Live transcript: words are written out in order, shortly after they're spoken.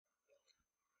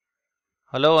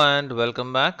Hello and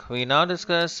welcome back. We now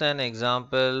discuss an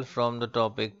example from the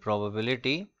topic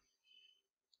probability.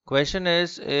 Question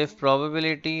is, if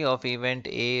probability of event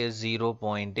A is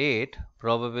 0.8,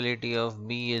 probability of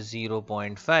B is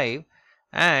 0.5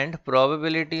 and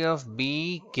probability of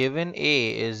B given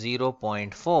A is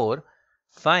 0.4,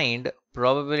 find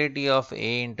probability of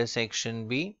A intersection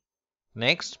B.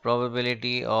 Next,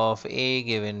 probability of A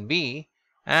given B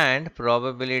and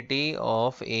probability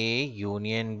of A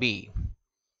union B.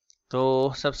 तो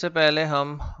सबसे पहले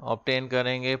हम obtain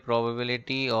करेंगे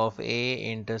probability of A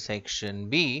intersection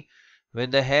be with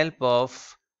the help of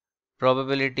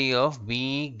probability of be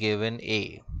given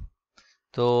ए.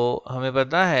 तो हमें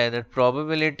पता है that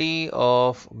probability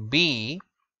of be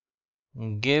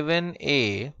given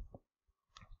A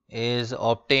is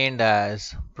obtained as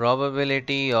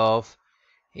probability of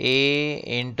A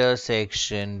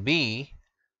intersection B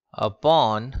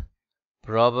upon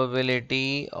probability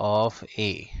of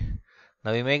A.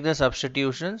 Now we make the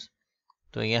substitutions.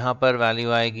 तो यहाँ पर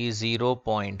value आएगी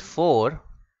 0.4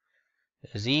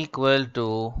 is equal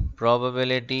to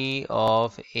probability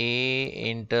of A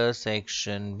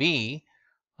intersection B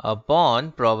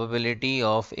upon probability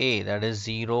of A, that is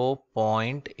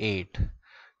 0.8.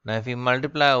 Now if we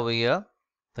multiply over here,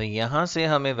 तो यहाँ से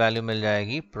हमें value मिल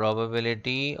जाएगी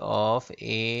probability of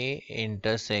A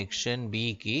intersection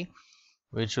B की,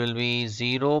 which will be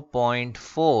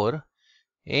 0.4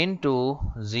 into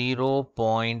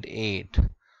 0.8.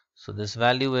 So this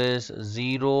value is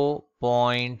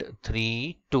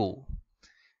 0.32.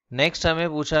 Next हमें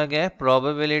पूछा गया है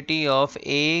probability of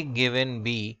A given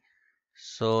B.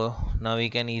 So now we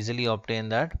can easily obtain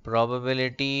that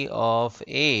probability of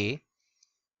A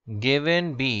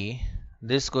given B.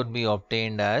 This could be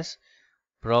obtained as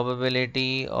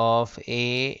probability of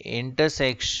A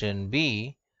intersection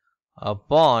B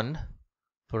upon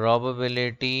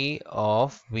probability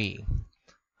of B.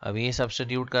 अब ये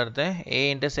substitute करते हैं.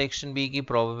 A intersection B की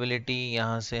probability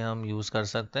यहाँ से हम use कर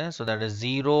सकते हैं. So that is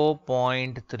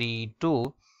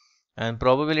 0.32 and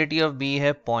probability of B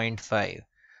है 0.5.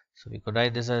 So we could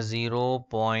write this as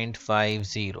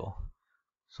 0.50.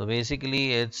 So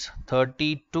basically it's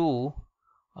 32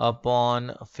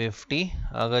 upon 50.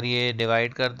 अगर ये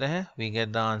डिवाइड करते हैं we get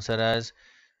the answer as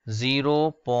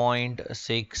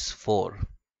 0.64.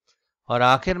 और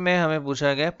आखिर में हमें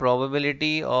पूछा गया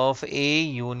probability of A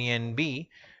union B.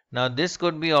 Now this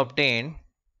could be obtained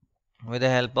with the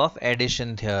help of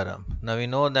addition theorem. Now we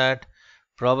know that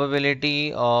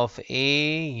probability of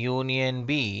A union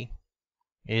B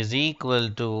is equal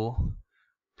to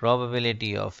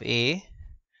probability of A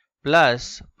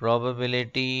plus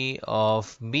probability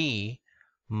of B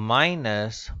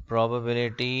minus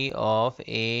probability of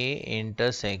A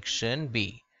intersection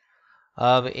B.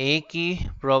 अब A की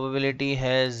probability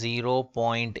है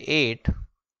 0.8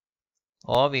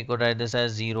 और we could write this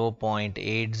as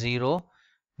 0.80.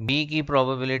 B की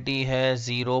probability है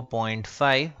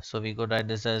 0.5, so we could write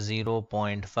this as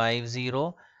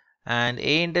 0.50 and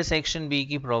A intersection B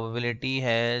की probability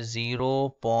है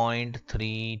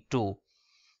 0.32.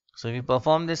 So if we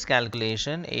perform this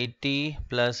calculation, 80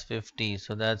 plus 50,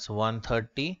 so that's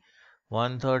 130.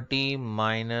 130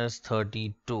 minus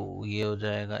 32, ये हो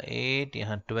जाएगा 8,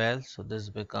 यहाँ 12, so this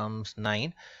becomes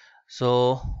 9. So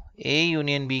A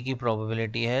union B की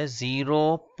probability है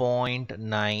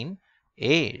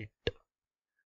 0.98.